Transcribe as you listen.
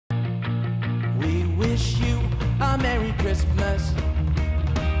wish you a Merry Christmas.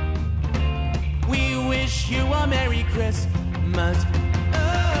 We wish you a Merry Christmas.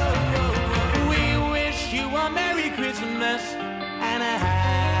 Oh, we wish you a Merry Christmas and a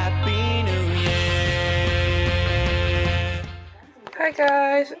Happy New Year. Hi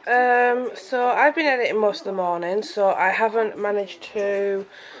guys, so I've been editing most of the morning, so I haven't managed to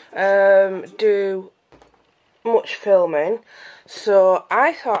do much filming. So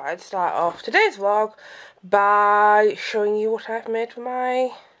I thought I'd start off today's vlog by showing you what I've made for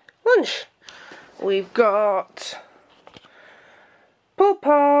my lunch. We've got pulled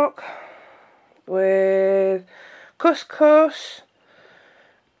pork with couscous,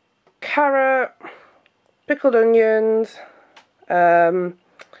 carrot, pickled onions, orange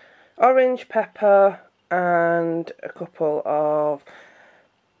pepper and a couple of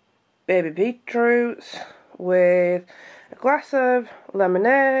baby beetroots with a glass of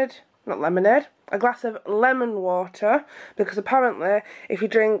lemonade, a glass of lemon water, because apparently if you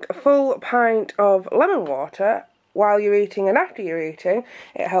drink a full pint of lemon water while you're eating and after you're eating,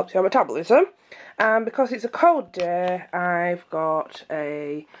 it helps your metabolism. And because it's a cold day, I've got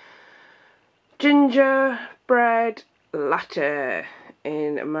a gingerbread latte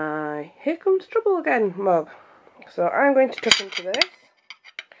in my Here Comes Trouble Again mug. So I'm going to tuck into this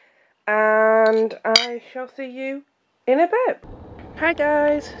and I shall see you in a bit. Hi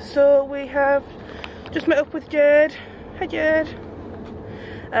guys, so we have just met up with Jade. Hi Jade.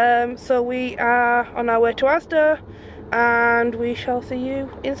 So we are on our way to ASDA and we shall see you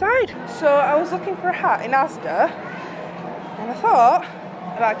inside. So I was looking for a hat in ASDA and I thought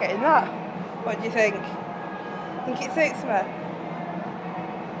about getting that. What do you think? Think it suits me?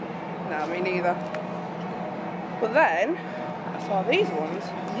 No, me neither. But then I saw these ones.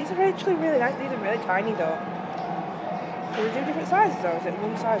 These are actually really nice. These are really tiny though. Do they do different sizes or is it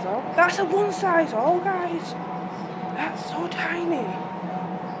one size all? That's a one size all, guys. That's so tiny.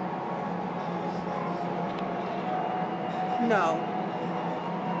 No.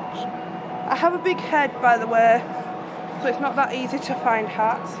 I have a big head, by the way, so it's not that easy to find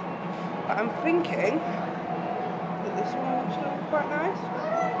hats. But I'm thinking that this one looks quite nice.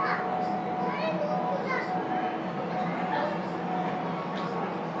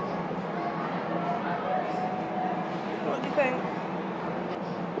 What do you think?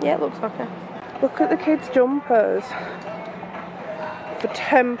 Yeah, it looks okay. Look at the kids' jumpers for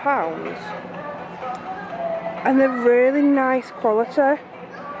 £10. And they're really nice quality.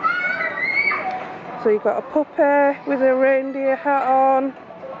 So you've got a puppy with a reindeer hat on,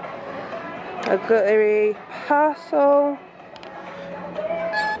 a glittery parcel.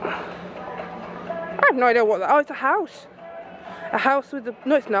 I have no idea what that. Oh, it's a house. A house with a.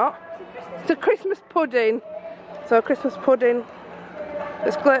 No, it's not. It's a Christmas pudding. So a Christmas pudding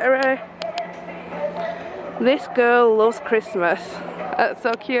that's glittery. This girl loves Christmas. That's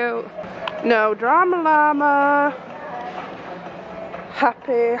so cute. No drama llama.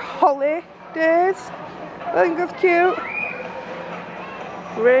 Happy holidays. I think that's cute.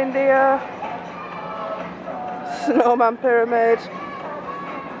 Reindeer. Snowman pyramid.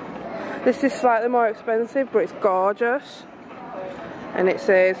 This is slightly more expensive, but it's gorgeous. And it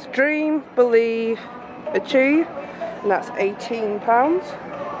says dream, believe, achieve. And that's £18.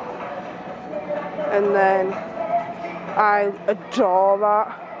 And then I adore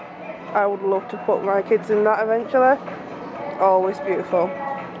that. I would love to put my kids in that eventually. Always beautiful.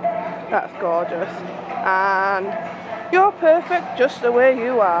 That's gorgeous. And you're perfect just the way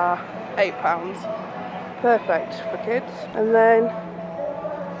you are. £8. Perfect for kids. And then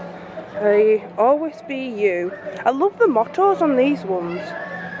always be you. I love the mottos on these ones.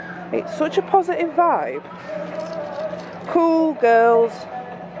 It's such a positive vibe. Cool girls,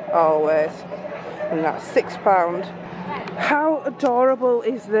 always. And that's £6. How adorable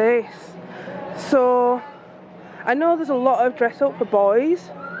is this? So I know there's a lot of dress up for boys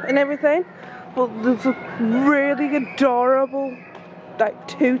and everything, but there's a really adorable like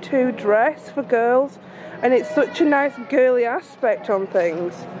tutu dress for girls, and it's such a nice girly aspect on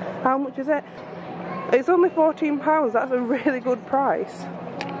things. How much is it? It's only £14. That's a really good price.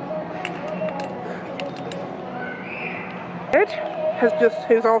 Ed has just,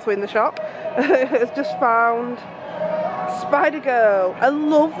 who's also in the shop, has just found Spider Girl. I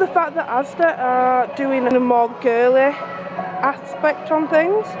love the fact that ASDA are doing a more girly aspect on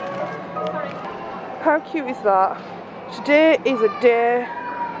things. How cute is that? Today is a day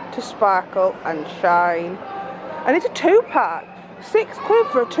to sparkle and shine. And it's a 2-pack.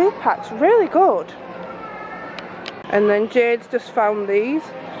 £6 for a 2-pack's really good. And then Jade's just found these,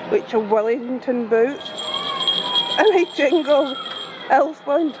 which are Wellington boots. And they jingle. elf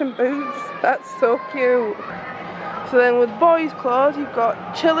lantern boots. That's so cute. So then with boys' clothes, you've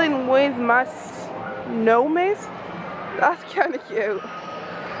got chilling with my snowies. That's kind of cute.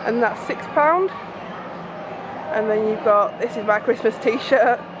 And that's £6. And then you've got, this is my Christmas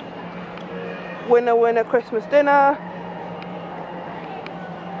t-shirt. Winner winner Christmas dinner.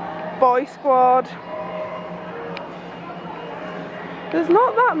 Boy squad. There's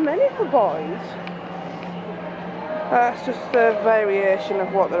not that many for boys. That's just a variation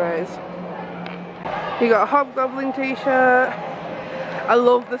of what there is. You got a Hobgoblin t-shirt. I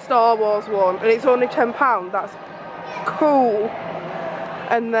love the Star Wars one, and it's only £10. That's cool.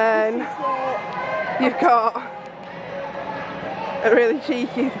 And then you've got a really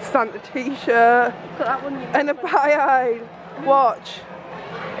cheeky Santa t-shirt and a pie-eyed watch.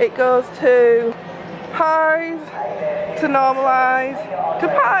 It goes to pies, to normal eyes, to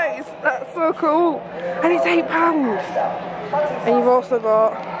pies. That's so cool. And it's £8. And you've also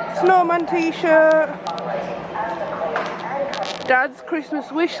got snowman t-shirt. Dad's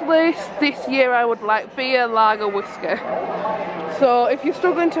Christmas wish list. This year I would like beer, lager, whiskey. So if you're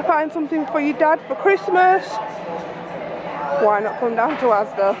struggling to find something for your dad for Christmas, why not come down to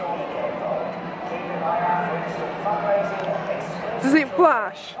ASDA? Does it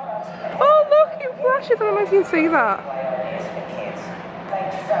flash? Oh look, it flashes. I don't know if you can see that.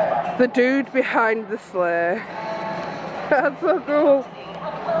 The dude behind the sleigh. That's so cool.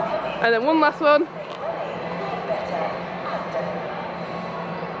 And then one last one.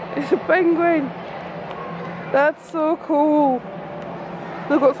 It's a penguin. That's so cool.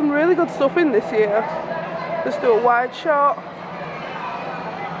 They've got some really good stuff in this year. Let's do a wide shot.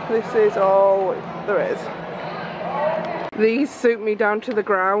 This is all there is. These suit me down to the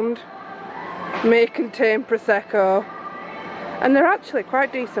ground. May contain Prosecco. And they're actually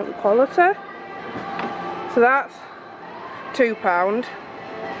quite decent quality. So that's £2.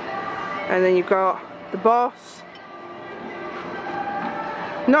 And then you've got the Boss.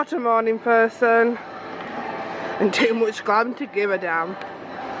 Not a morning person. And too much glam to give a damn.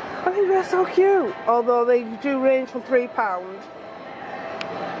 I think they're so cute. Although they do range from £3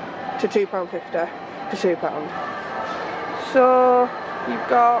 to £2.50 to £2. So you've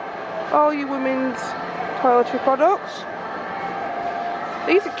got all your women's toiletry products.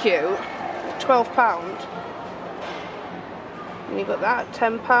 These are cute, £12. And you've got that at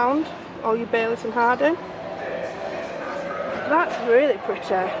 £10, all your Baileys and Harding. That's really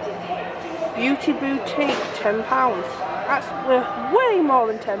pretty. Beauty Boutique, £10. That's way more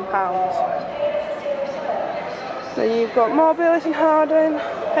than £10. Then you've got more Baileys and Harding,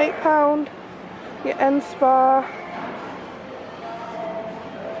 £8. Your End Spa.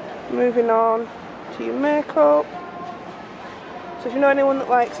 Moving on to your makeup. So if you know anyone that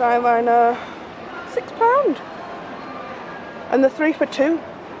likes eyeliner, £6. And the 3 for 2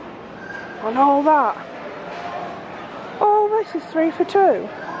 on all that. Oh, this is 3 for 2.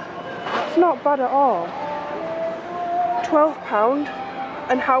 It's not bad at all. £12.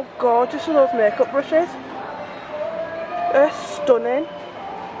 And how gorgeous are those makeup brushes? They're stunning.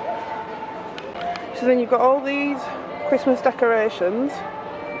 So then you've got all these Christmas decorations.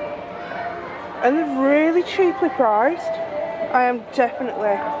 And they're really cheaply priced. I am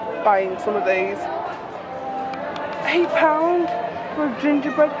definitely buying some of these. £8 for a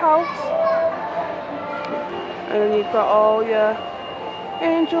gingerbread house. And then you've got all your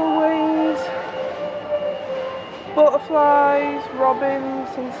angel wings, butterflies, robins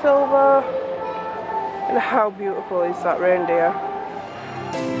in silver. And how beautiful is that reindeer?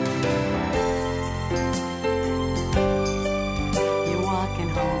 You're walking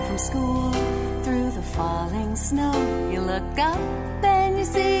home from school through the falling snow. You look up and you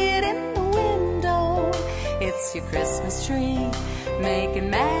see it in the window. It's your Christmas tree making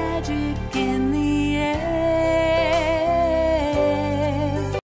magic